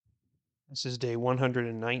This is day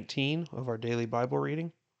 119 of our daily Bible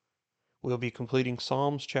reading. We'll be completing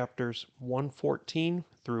Psalms chapters 114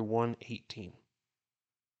 through 118.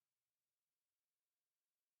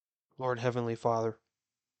 Lord Heavenly Father,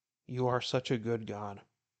 you are such a good God.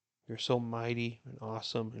 You're so mighty and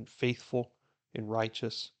awesome and faithful and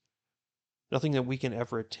righteous, nothing that we can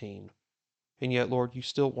ever attain. And yet, Lord, you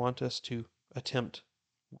still want us to attempt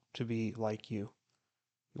to be like you.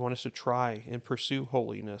 You want us to try and pursue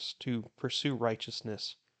holiness, to pursue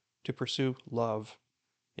righteousness, to pursue love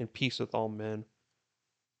and peace with all men.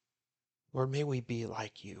 Lord, may we be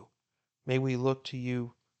like you. May we look to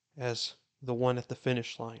you as the one at the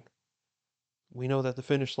finish line. We know that the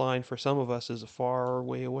finish line for some of us is a far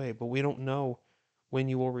way away, but we don't know when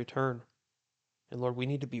you will return. And Lord, we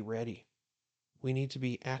need to be ready. We need to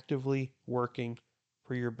be actively working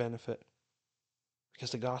for your benefit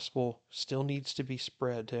because the gospel still needs to be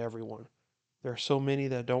spread to everyone. There are so many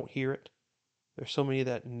that don't hear it. There's so many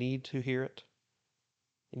that need to hear it.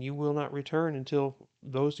 And you will not return until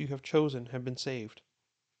those you have chosen have been saved.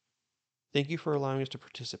 Thank you for allowing us to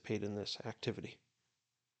participate in this activity.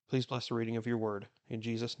 Please bless the reading of your word. In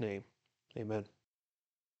Jesus' name, amen.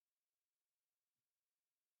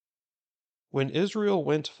 When Israel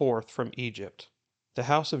went forth from Egypt, the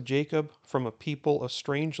house of Jacob from a people of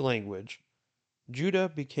strange language, Judah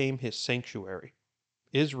became his sanctuary,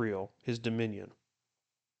 Israel his dominion.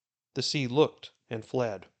 The sea looked and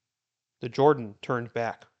fled. The Jordan turned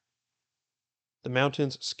back. The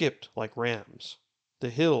mountains skipped like rams, the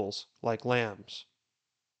hills like lambs.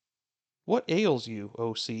 What ails you,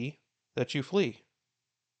 O sea, that you flee?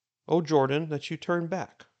 O Jordan, that you turn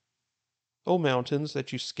back? O mountains,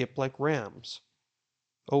 that you skip like rams?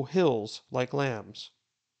 O hills like lambs?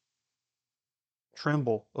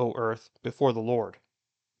 Tremble, O earth, before the Lord,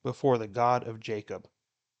 before the God of Jacob,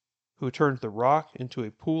 who turned the rock into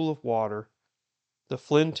a pool of water, the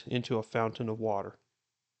flint into a fountain of water.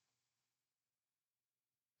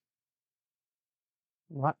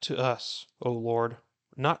 Not to us, O Lord,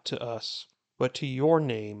 not to us, but to your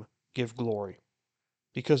name give glory,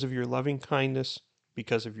 because of your loving kindness,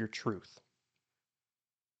 because of your truth.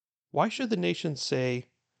 Why should the nations say,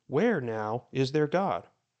 where now is their God?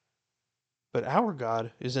 But our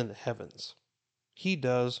God is in the heavens. He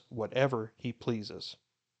does whatever he pleases.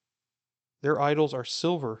 Their idols are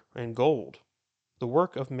silver and gold, the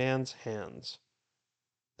work of man's hands.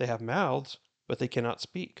 They have mouths, but they cannot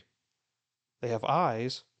speak. They have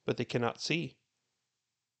eyes, but they cannot see.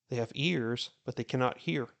 They have ears, but they cannot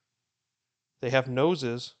hear. They have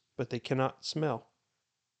noses, but they cannot smell.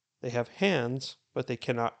 They have hands, but they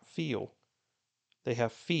cannot feel. They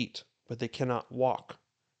have feet, but they cannot walk.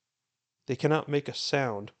 They cannot make a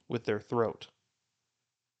sound with their throat.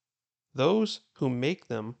 Those who make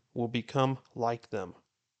them will become like them,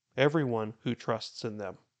 everyone who trusts in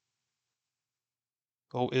them.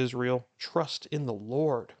 O Israel, trust in the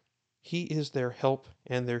Lord. He is their help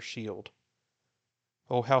and their shield.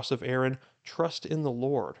 O house of Aaron, trust in the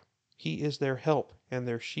Lord. He is their help and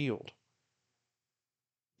their shield.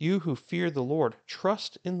 You who fear the Lord,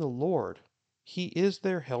 trust in the Lord. He is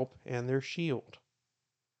their help and their shield.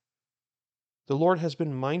 The Lord has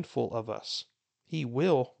been mindful of us. He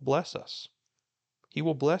will bless us. He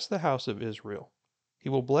will bless the house of Israel. He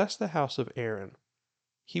will bless the house of Aaron.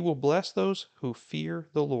 He will bless those who fear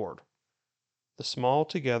the Lord, the small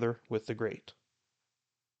together with the great.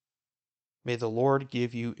 May the Lord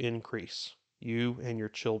give you increase, you and your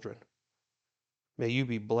children. May you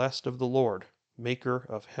be blessed of the Lord, maker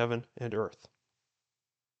of heaven and earth.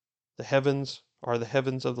 The heavens are the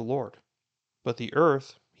heavens of the Lord, but the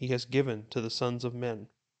earth he has given to the sons of men.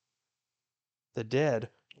 The dead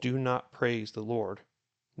do not praise the Lord,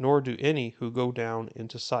 nor do any who go down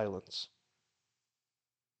into silence.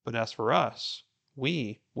 But as for us,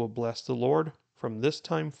 we will bless the Lord from this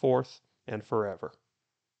time forth and forever.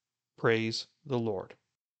 Praise the Lord.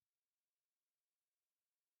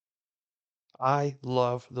 I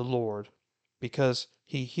love the Lord, because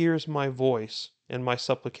he hears my voice and my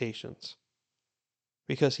supplications,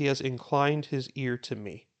 because he has inclined his ear to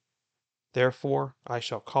me. Therefore I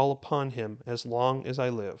shall call upon him as long as I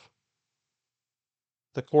live.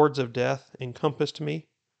 The cords of death encompassed me,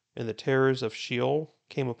 and the terrors of Sheol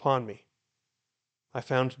came upon me. I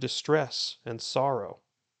found distress and sorrow.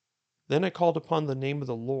 Then I called upon the name of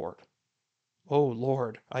the Lord. O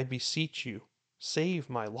Lord, I beseech you, save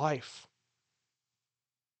my life.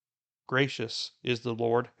 Gracious is the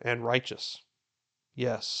Lord and righteous.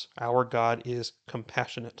 Yes, our God is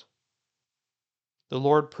compassionate. The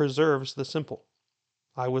Lord preserves the simple.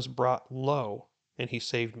 I was brought low, and he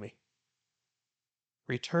saved me.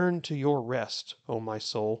 Return to your rest, O my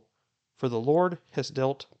soul, for the Lord has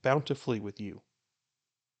dealt bountifully with you.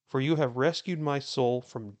 For you have rescued my soul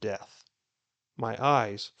from death, my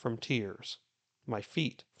eyes from tears, my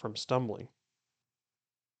feet from stumbling.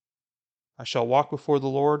 I shall walk before the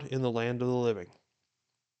Lord in the land of the living.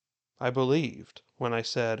 I believed when I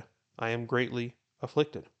said, I am greatly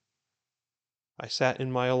afflicted. I sat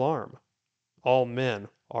in my alarm. All men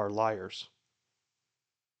are liars.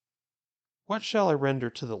 What shall I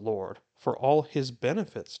render to the Lord for all his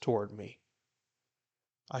benefits toward me?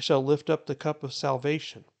 I shall lift up the cup of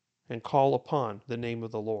salvation and call upon the name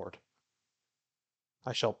of the Lord.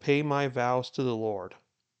 I shall pay my vows to the Lord.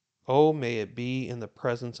 Oh, may it be in the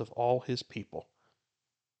presence of all his people.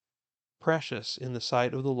 Precious in the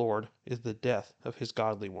sight of the Lord is the death of his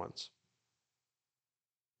godly ones.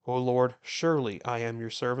 O Lord, surely I am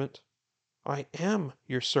your servant. I am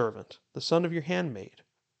your servant, the son of your handmaid.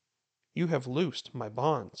 You have loosed my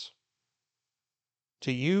bonds.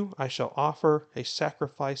 To you I shall offer a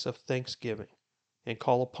sacrifice of thanksgiving and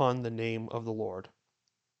call upon the name of the Lord.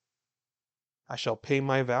 I shall pay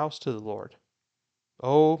my vows to the Lord.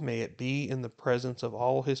 Oh, may it be in the presence of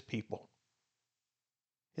all his people.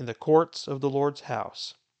 In the courts of the Lord's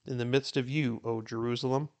house, in the midst of you, O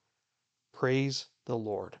Jerusalem, praise the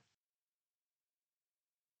Lord.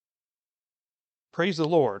 Praise the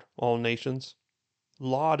Lord, all nations.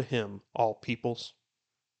 Laud him, all peoples.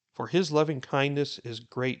 For his loving kindness is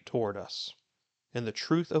great toward us, and the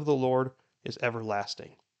truth of the Lord is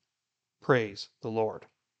everlasting. Praise the Lord.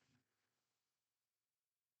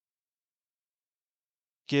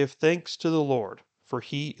 Give thanks to the Lord, for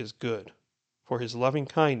he is good, for his loving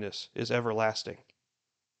kindness is everlasting.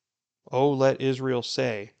 O let Israel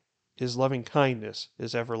say, his loving kindness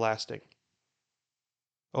is everlasting.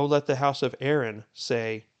 O let the house of Aaron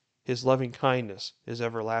say, his loving kindness is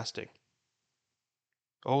everlasting.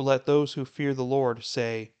 O let those who fear the Lord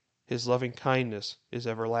say, his loving kindness is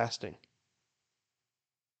everlasting.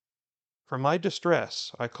 From my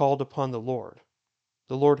distress I called upon the Lord.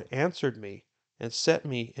 The Lord answered me and set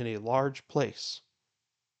me in a large place.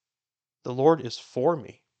 The Lord is for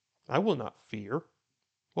me. I will not fear.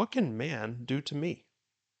 What can man do to me?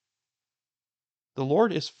 The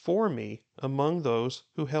Lord is for me among those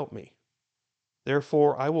who help me.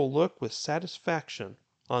 Therefore I will look with satisfaction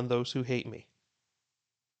on those who hate me.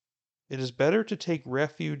 It is better to take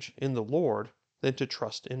refuge in the Lord than to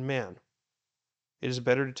trust in man. It is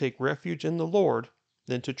better to take refuge in the Lord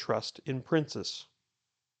than to trust in princes.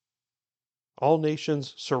 All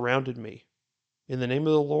nations surrounded me. In the name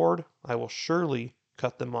of the Lord, I will surely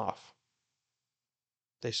cut them off.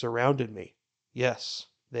 They surrounded me. Yes,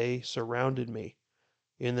 they surrounded me.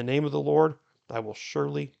 In the name of the Lord, I will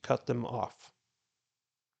surely cut them off.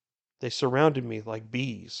 They surrounded me like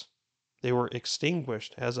bees. They were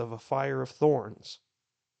extinguished as of a fire of thorns.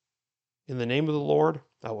 In the name of the Lord,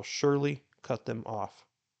 I will surely cut them off.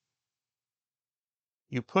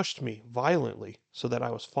 You pushed me violently so that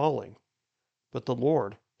I was falling, but the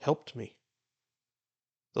Lord helped me.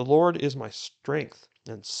 The Lord is my strength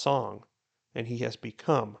and song, and he has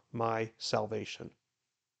become my salvation.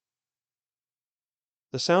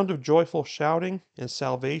 The sound of joyful shouting and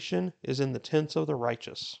salvation is in the tents of the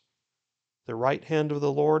righteous. The right hand of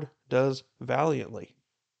the Lord does valiantly.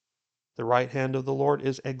 The right hand of the Lord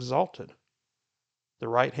is exalted. The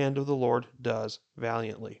right hand of the Lord does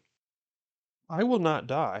valiantly. I will not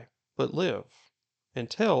die, but live, and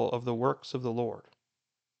tell of the works of the Lord.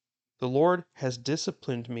 The Lord has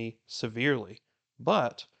disciplined me severely,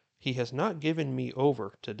 but he has not given me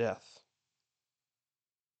over to death.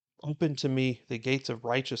 Open to me the gates of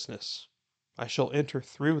righteousness. I shall enter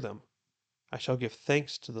through them. I shall give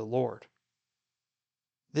thanks to the Lord.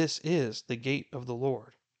 This is the gate of the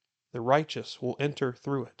Lord. The righteous will enter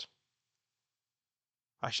through it.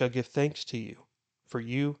 I shall give thanks to you, for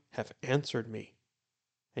you have answered me,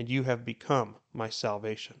 and you have become my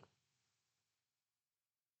salvation.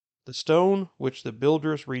 The stone which the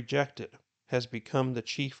builders rejected has become the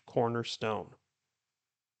chief cornerstone.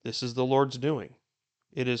 This is the Lord's doing.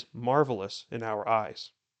 It is marvelous in our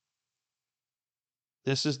eyes.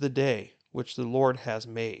 This is the day which the Lord has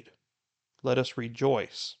made. Let us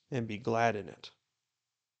rejoice and be glad in it.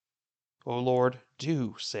 O Lord,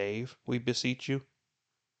 do save, we beseech you.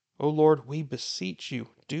 O Lord, we beseech you,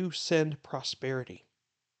 do send prosperity.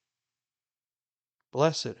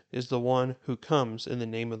 Blessed is the one who comes in the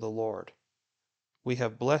name of the Lord. We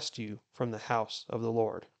have blessed you from the house of the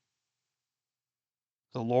Lord.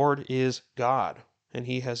 The Lord is God, and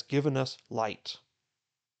he has given us light.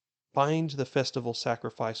 Bind the festival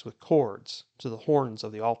sacrifice with cords to the horns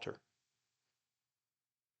of the altar.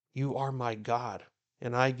 You are my God,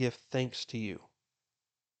 and I give thanks to you.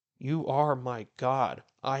 You are my God.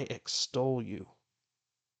 I extol you.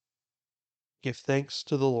 Give thanks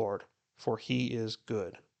to the Lord, for he is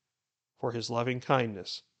good, for his loving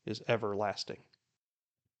kindness is everlasting.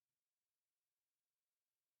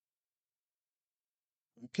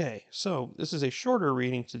 Okay, so this is a shorter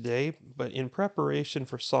reading today, but in preparation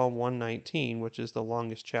for Psalm 119, which is the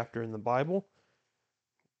longest chapter in the Bible,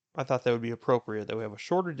 I thought that would be appropriate that we have a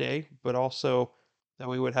shorter day, but also that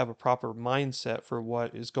we would have a proper mindset for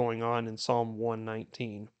what is going on in Psalm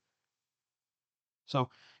 119. So,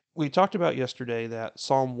 we talked about yesterday that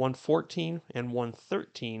Psalm 114 and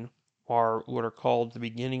 113 are what are called the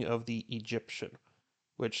beginning of the Egyptian,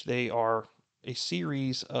 which they are a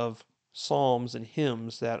series of psalms and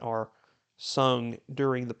hymns that are sung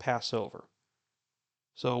during the Passover.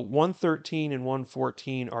 So 113 and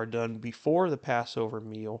 114 are done before the Passover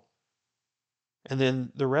meal, and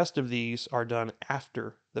then the rest of these are done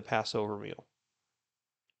after the Passover meal.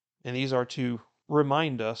 And these are to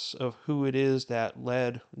remind us of who it is that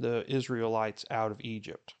led the Israelites out of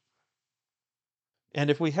Egypt. And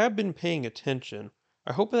if we have been paying attention,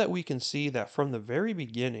 I hope that we can see that from the very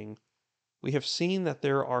beginning, we have seen that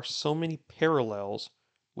there are so many parallels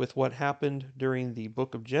with what happened during the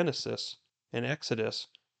book of Genesis and Exodus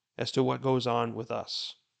as to what goes on with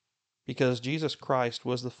us. Because Jesus Christ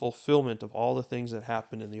was the fulfillment of all the things that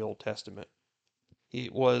happened in the Old Testament.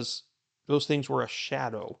 It was, those things were a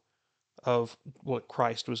shadow of what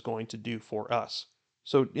Christ was going to do for us.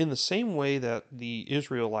 So, in the same way that the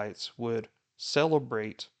Israelites would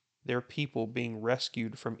celebrate their people being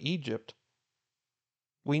rescued from Egypt,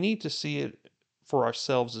 we need to see it for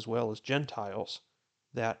ourselves as well as Gentiles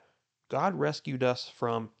that God rescued us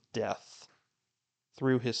from death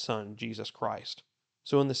through his Son, Jesus Christ.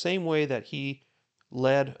 So, in the same way that he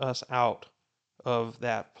led us out of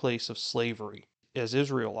that place of slavery as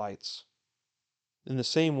Israelites, in the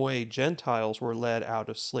same way, Gentiles were led out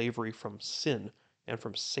of slavery from sin and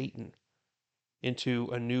from Satan into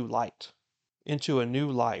a new light, into a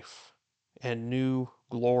new life and new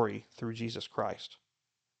glory through Jesus Christ.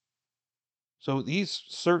 So these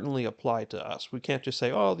certainly apply to us. We can't just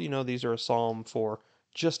say, oh, these are a psalm for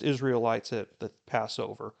just Israelites at the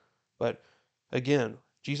Passover. But again,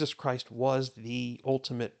 Jesus Christ was the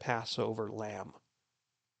ultimate Passover lamb,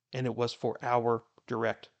 and it was for our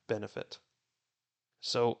direct benefit.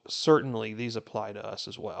 So certainly these apply to us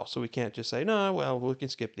as well. So we can't just say, no, well, we can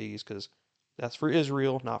skip these because that's for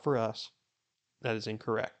Israel, not for us. That is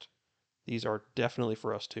incorrect. These are definitely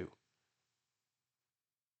for us too.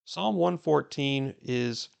 Psalm 114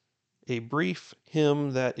 is a brief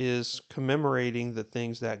hymn that is commemorating the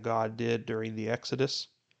things that God did during the Exodus,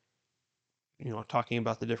 talking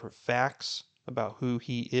about the different facts about who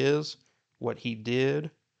he is, what he did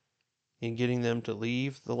in getting them to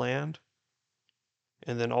leave the land,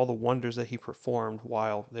 and then all the wonders that he performed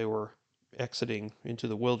while they were exiting into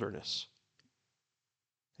the wilderness.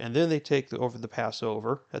 And then they take over the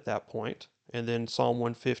Passover at that point, and then Psalm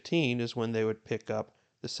 115 is when they would pick up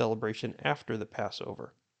the celebration after the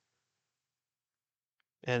Passover.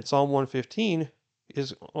 And Psalm 115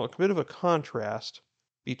 is a bit of a contrast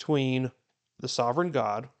between the sovereign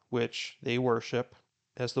God, which they worship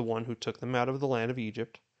as the one who took them out of the land of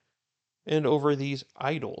Egypt, and over these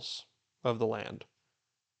idols of the land,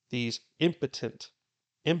 these impotent,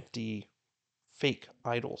 empty, fake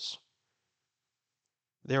idols.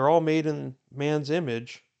 They're all made in man's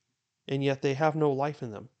image, and yet they have no life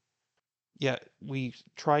in them. Yet we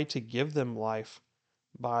try to give them life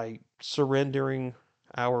by surrendering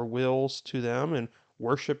our wills to them and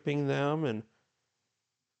worshiping them, and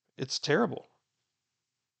it's terrible.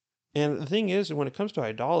 And the thing is, when it comes to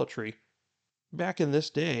idolatry, back in this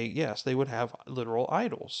day, yes, they would have literal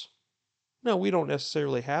idols. No, we don't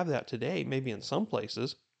necessarily have that today, maybe in some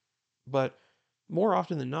places, but more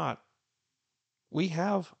often than not, we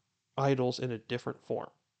have idols in a different form.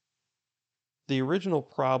 The original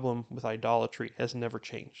problem with idolatry has never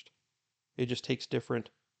changed. It just takes different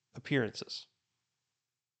appearances.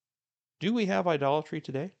 Do we have idolatry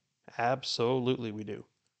today? Absolutely, we do.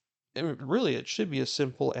 And really, it should be as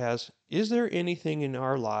simple as, is there anything in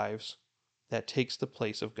our lives that takes the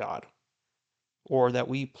place of God, or that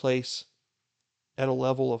we place at a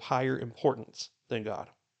level of higher importance than God?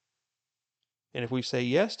 And if we say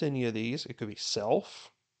yes to any of these, it could be self,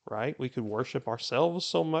 right? We could worship ourselves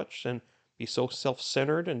so much and be so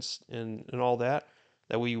self-centered and all that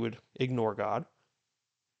that we would ignore God.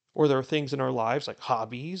 Or there are things in our lives like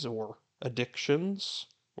hobbies or addictions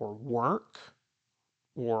or work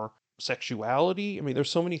or sexuality. I mean, there's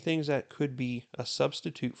so many things that could be a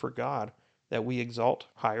substitute for God that we exalt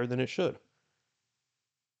higher than it should.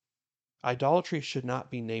 Idolatry should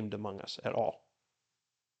not be named among us at all.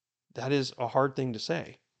 That is a hard thing to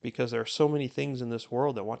say because there are so many things in this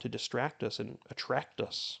world that want to distract us and attract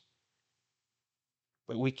us,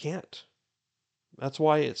 but we can't. That's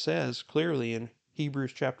why it says clearly in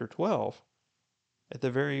Hebrews chapter 12, at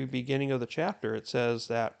the very beginning of the chapter, it says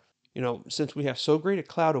that, since we have so great a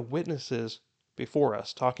cloud of witnesses before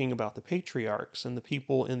us, talking about the patriarchs and the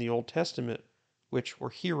people in the Old Testament, which were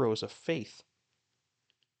heroes of faith,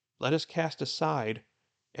 let us cast aside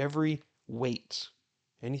every weight,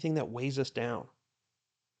 anything that weighs us down,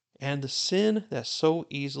 and the sin that so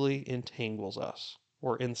easily entangles us,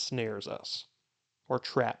 or ensnares us, or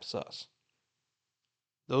traps us.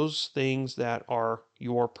 Those things that are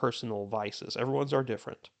your personal vices. Everyone's are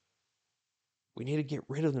different. We need to get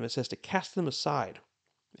rid of them. It says to cast them aside.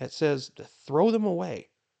 It says to throw them away.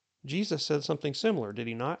 Jesus said something similar, did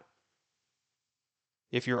he not?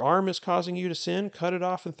 If your arm is causing you to sin, cut it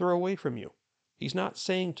off and throw away from you. He's not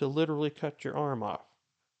saying to literally cut your arm off.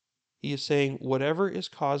 He is saying whatever is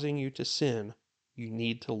causing you to sin, you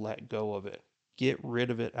need to let go of it. Get rid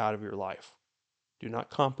of it out of your life. Do not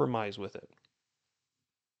compromise with it.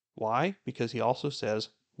 Why? Because he also says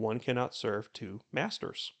one cannot serve two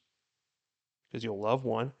masters. Because you'll love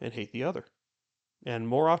one and hate the other. And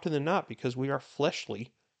more often than not, because we are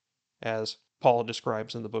fleshly, as Paul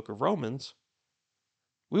describes in the book of Romans,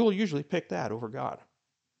 we will usually pick that over God.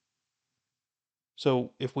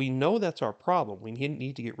 So if we know that's our problem, we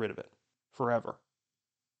need to get rid of it forever.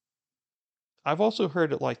 I've also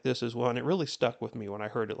heard it like this as well, and it really stuck with me when I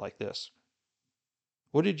heard it like this.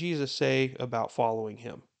 What did Jesus say about following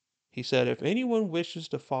him? He said, if anyone wishes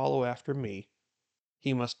to follow after me,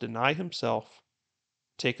 he must deny himself,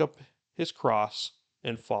 take up his cross,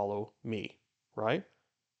 and follow me, right?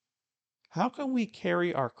 How can we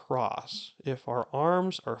carry our cross if our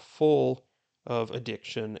arms are full of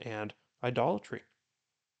addiction and idolatry?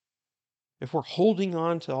 If we're holding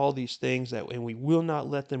on to all these things and we will not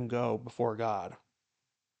let them go before God,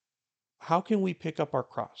 how can we pick up our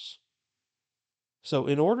cross? So,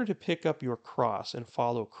 in order to pick up your cross and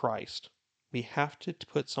follow Christ, we have to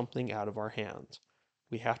put something out of our hands.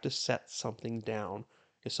 We have to set something down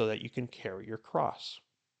so that you can carry your cross.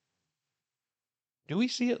 Do we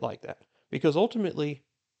see it like that? Because ultimately,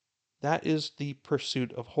 that is the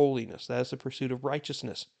pursuit of holiness. That is the pursuit of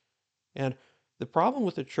righteousness. And the problem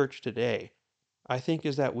with the church today, I think,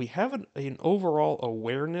 is that we have an overall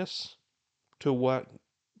awareness to what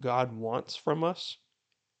God wants from us.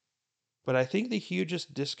 But I think the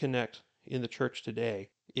hugest disconnect in the church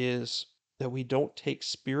today is that we don't take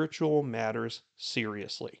spiritual matters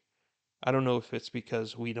seriously. I don't know if it's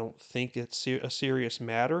because we don't think it's a serious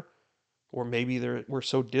matter, or maybe we're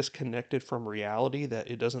so disconnected from reality that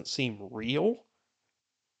it doesn't seem real.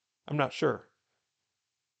 I'm not sure.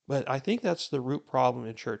 But I think that's the root problem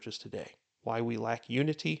in churches today. Why we lack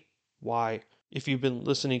unity, why, if you've been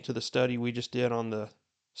listening to the study we just did on the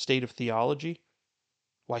state of theology,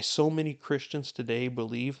 why so many Christians today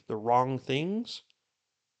believe the wrong things.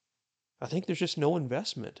 I think there's just no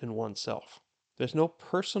investment in oneself. There's no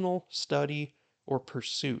personal study or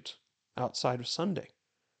pursuit outside of Sunday.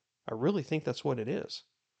 I really think that's what it is.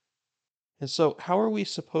 And so, how are we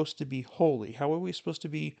supposed to be holy? How are we supposed to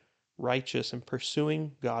be righteous and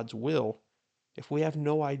pursuing God's will if we have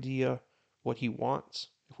no idea what He wants?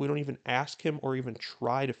 If we don't even ask Him or even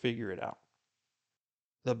try to figure it out?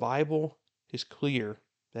 The Bible is clear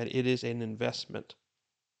that it is an investment.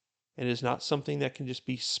 It is not something that can just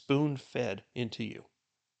be spoon fed into you.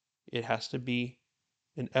 It has to be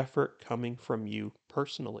an effort coming from you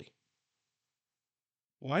personally.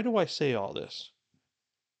 Why do I say all this?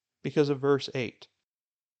 Because of verse 8.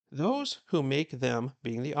 Those who make them,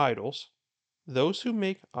 being the idols, those who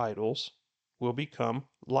make idols will become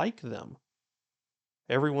like them,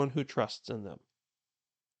 everyone who trusts in them.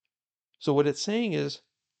 So, what it's saying is,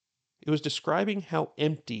 it was describing how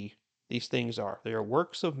empty these things are. They are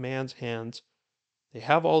works of man's hands. They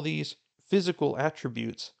have all these physical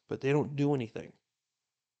attributes, but they don't do anything.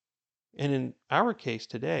 And in our case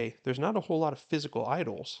today, there's not a whole lot of physical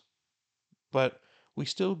idols, but we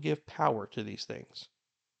still give power to these things.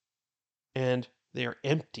 And they are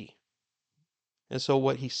empty. And so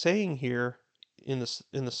what he's saying here in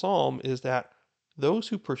the psalm is that those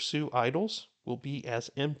who pursue idols will be as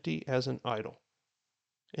empty as an idol.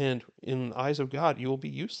 And in the eyes of God, you will be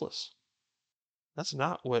useless. That's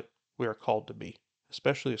not what we are called to be,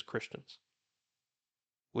 especially as Christians.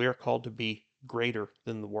 We are called to be greater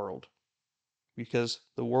than the world because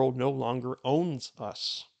the world no longer owns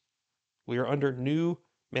us. We are under new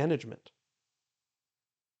management.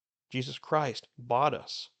 Jesus Christ bought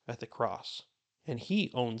us at the cross, and He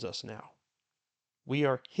owns us now. We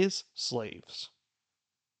are his slaves,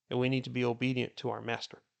 and we need to be obedient to our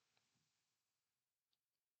master.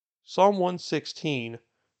 Psalm 116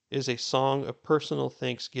 is a song of personal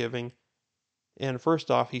thanksgiving. And first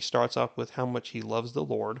off, he starts off with how much he loves the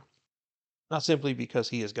Lord, not simply because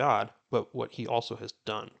he is God, but what he also has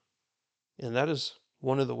done. And that is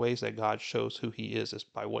one of the ways that God shows who he is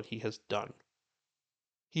by what he has done.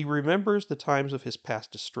 He remembers the times of his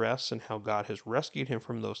past distress and how God has rescued him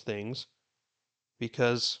from those things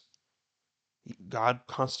because God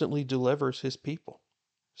constantly delivers his people,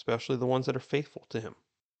 especially the ones that are faithful to him.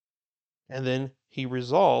 And then he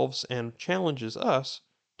resolves and challenges us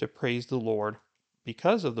to praise the Lord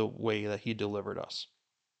because of the way that he delivered us.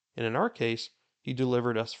 And in our case, he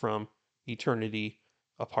delivered us from eternity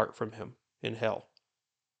apart from him in hell.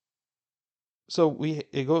 So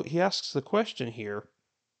he asks the question here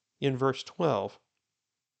in verse 12,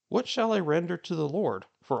 what shall I render to the Lord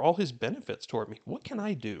for all his benefits toward me? What can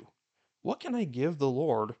I do? What can I give the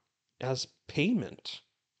Lord as payment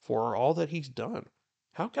for all that he's done?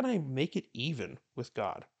 How can I make it even with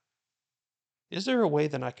God? Is there a way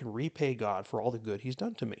that I can repay God for all the good he's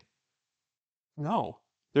done to me? No,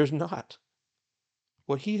 there's not.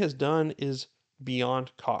 What he has done is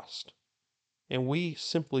beyond cost, and we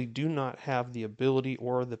simply do not have the ability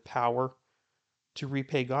or the power to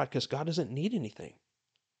repay God because God doesn't need anything.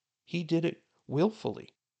 He did it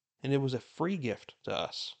willfully, and it was a free gift to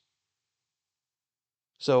us.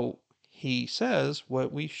 So he says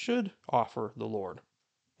what we should offer the Lord,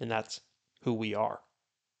 and that's who we are.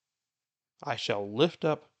 I shall lift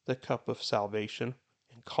up the cup of salvation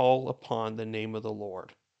and call upon the name of the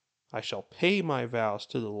Lord. I shall pay my vows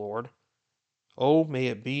to the Lord. Oh, may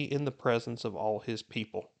it be in the presence of all his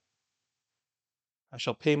people. I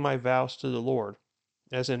shall pay my vows to the Lord,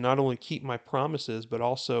 as in not only keep my promises, but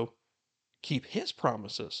also keep his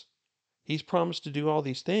promises. He's promised to do all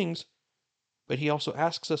these things, but he also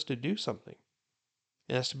asks us to do something.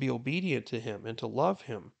 And that's to be obedient to him and to love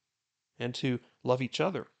him and to love each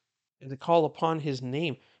other and to call upon his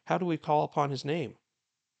name. How do we call upon his name?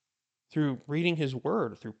 Through reading his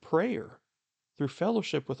word, through prayer, through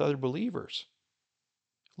fellowship with other believers,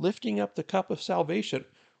 lifting up the cup of salvation,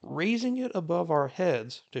 raising it above our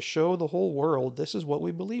heads to show the whole world this is what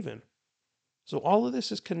we believe in. So all of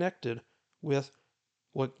this is connected with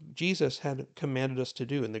what Jesus had commanded us to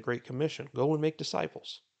do in the Great Commission. Go and make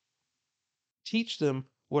disciples. Teach them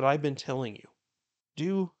what I've been telling you.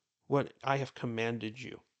 Do what I have commanded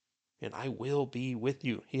you, and I will be with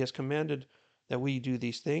you. He has commanded that we do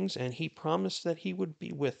these things, and he promised that he would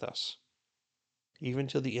be with us, even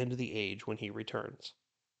to the end of the age when he returns.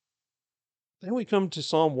 Then we come to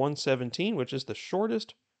Psalm 117, which is the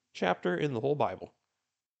shortest chapter in the whole Bible.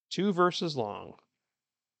 2 verses long.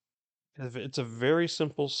 It's a very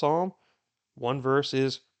simple psalm. One verse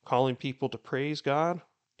is calling people to praise God.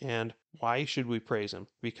 And why should we praise him?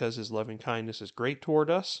 Because his loving kindness is great toward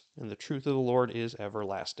us, and the truth of the Lord is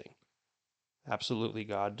everlasting. Absolutely,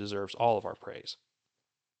 God deserves all of our praise.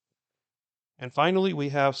 And finally, we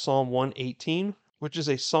have Psalm 118, which is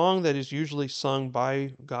a song that is usually sung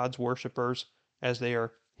by God's worshipers as they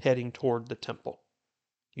are heading toward the temple,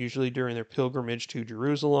 usually during their pilgrimage to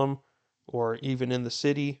Jerusalem, or even in the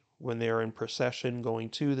city when they are in procession going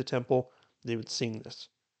to the temple, they would sing this.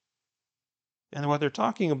 And what they're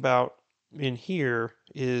talking about in here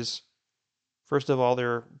is, first of all,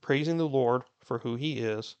 they're praising the Lord for who he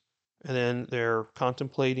is, and then they're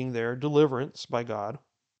contemplating their deliverance by God.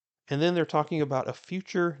 And then they're talking about a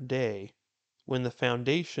future day when the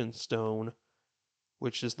foundation stone,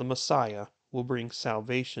 which is the Messiah, will bring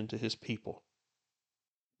salvation to his people.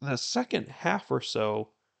 The second half or so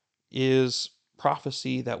is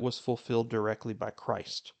prophecy that was fulfilled directly by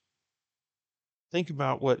Christ. Think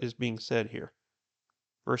about what is being said here.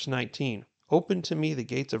 Verse 19, open to me the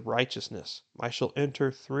gates of righteousness. I shall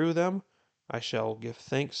enter through them. I shall give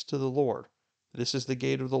thanks to the Lord. This is the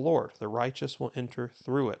gate of the Lord. The righteous will enter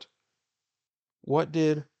through it. What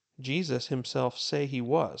did Jesus himself say he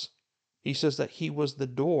was? He says that he was the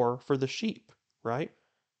door for the sheep, right?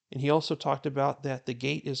 And he also talked about that the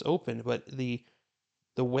gate is open, but the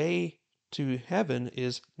way to heaven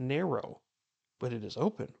is narrow, but it is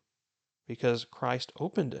open because Christ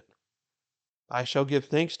opened it. I shall give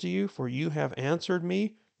thanks to you, for you have answered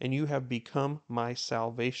me, and you have become my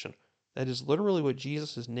salvation. That is literally what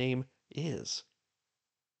Jesus' name is.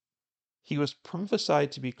 He was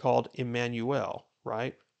prophesied to be called Emmanuel,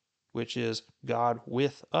 right? Which is God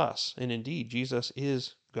with us. And indeed, Jesus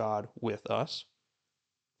is God with us.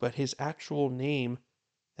 But his actual name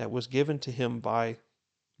that was given to him by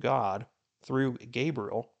God through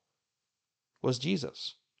Gabriel was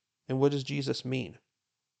Jesus. And what does Jesus mean?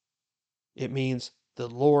 It means the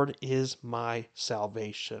Lord is my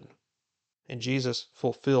salvation. And Jesus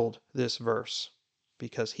fulfilled this verse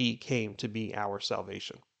because he came to be our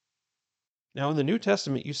salvation. Now, in the New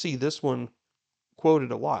Testament, you see this one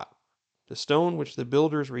quoted a lot. The stone which the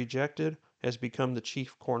builders rejected has become the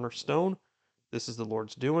chief cornerstone. This is the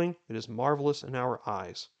Lord's doing. It is marvelous in our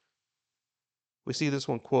eyes. We see this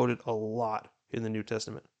one quoted a lot in the New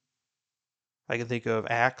Testament. I can think of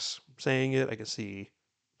Acts saying it. I can see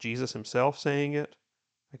Jesus himself saying it.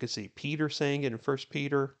 I can see Peter saying it in First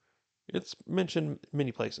Peter. It's mentioned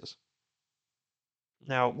many places.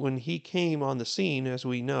 Now, when he came on the scene, as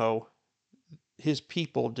we know, his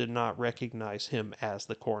people did not recognize him as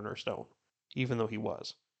the cornerstone, even though he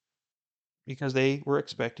was, because they were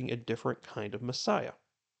expecting a different kind of Messiah.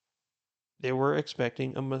 They were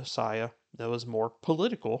expecting a Messiah that was more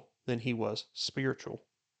political than he was spiritual.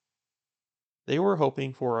 They were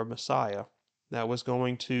hoping for a Messiah that was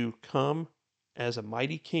going to come as a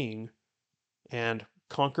mighty king and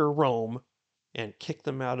conquer Rome and kick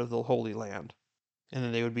them out of the Holy Land. And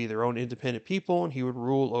then they would be their own independent people and he would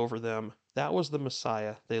rule over them. That was the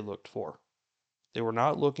Messiah they looked for. They were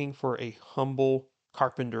not looking for a humble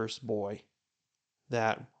carpenter's boy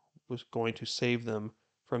that was going to save them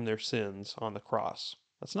from their sins on the cross.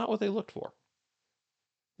 That's not what they looked for.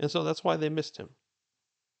 And so that's why they missed him.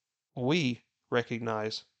 We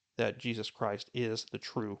recognize that Jesus Christ is the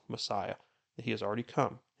true Messiah, that he has already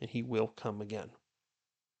come and he will come again.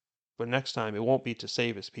 But next time it won't be to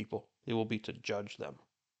save his people, it will be to judge them.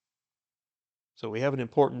 So we have an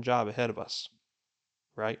important job ahead of us,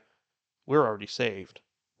 right? We're already saved.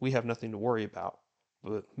 We have nothing to worry about.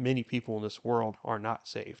 But many people in this world are not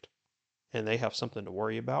saved, and they have something to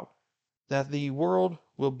worry about. That the world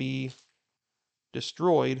will be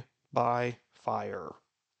destroyed by fire.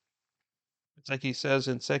 It's like he says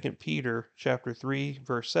in 2 Peter chapter 3,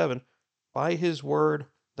 verse 7, by his word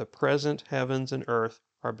the present heavens and earth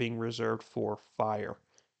are being reserved for fire,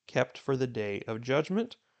 kept for the day of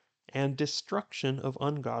judgment and destruction of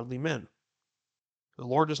ungodly men. The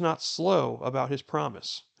Lord is not slow about his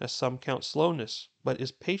promise, as some count slowness, but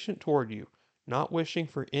is patient toward you, not wishing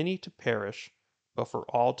for any to perish, but for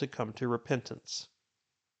all to come to repentance.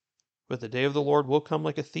 But the day of the Lord will come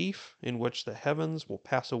like a thief, in which the heavens will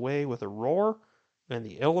pass away with a roar, and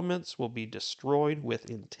the elements will be destroyed with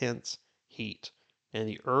intense heat, and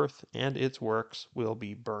the earth and its works will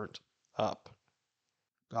be burnt up.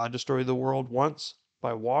 God destroyed the world once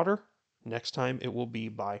by water, next time it will be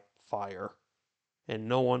by fire, and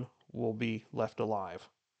no one will be left alive.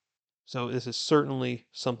 So this is certainly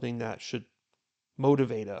something that should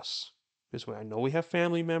motivate us. Because I know we have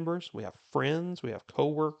family members, we have friends, we have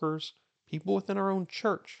coworkers, people within our own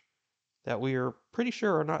church that we are pretty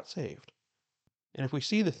sure are not saved. And if we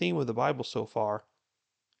see the theme of the Bible so far,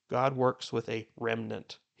 God works with a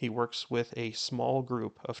remnant. He works with a small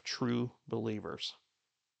group of true believers.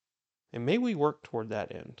 And may we work toward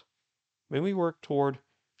that end. May we work toward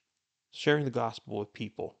sharing the gospel with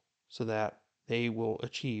people so that they will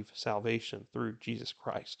achieve salvation through Jesus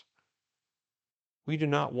Christ. We do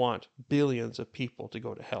not want billions of people to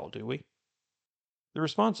go to hell, do we? The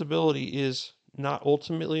responsibility is not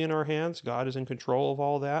ultimately in our hands. God is in control of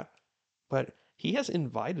all that, but he has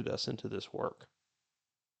invited us into this work.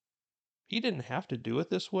 He didn't have to do it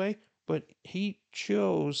this way, but he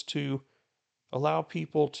chose to allow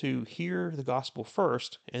people to hear the gospel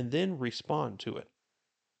first and then respond to it.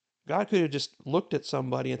 God could have just looked at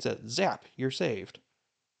somebody and said, zap, you're saved,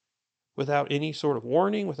 without any sort of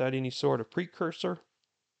warning, without any sort of precursor.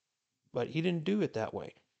 But he didn't do it that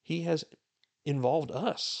way. He has involved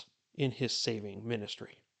us in his saving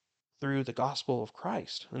ministry through the gospel of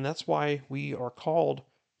Christ. And that's why we are called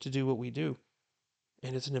to do what we do.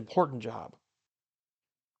 And it's an important job.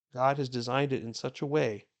 God has designed it in such a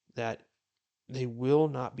way that they will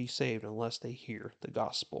not be saved unless they hear the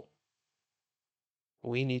gospel.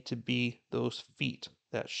 We need to be those feet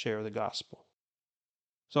that share the gospel.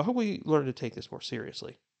 So I hope we learn to take this more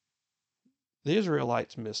seriously. The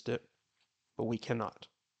Israelites missed it, but we cannot.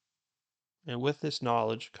 And with this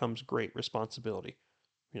knowledge comes great responsibility.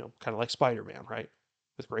 Kind of like Spider-Man, right?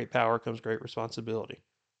 With great power comes great responsibility.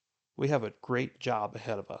 We have a great job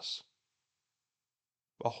ahead of us.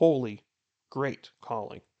 A holy, great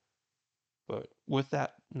calling. But with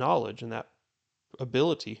that knowledge and that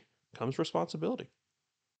ability comes responsibility.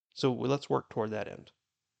 So let's work toward that end.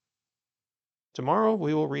 Tomorrow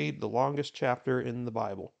we will read the longest chapter in the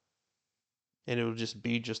Bible, and it will just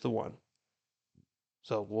be just the one.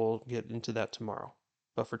 So we'll get into that tomorrow.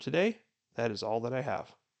 But for today, that is all that I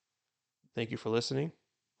have. Thank you for listening.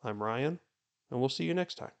 I'm Ryan, and we'll see you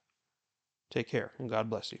next time. Take care, and God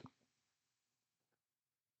bless you.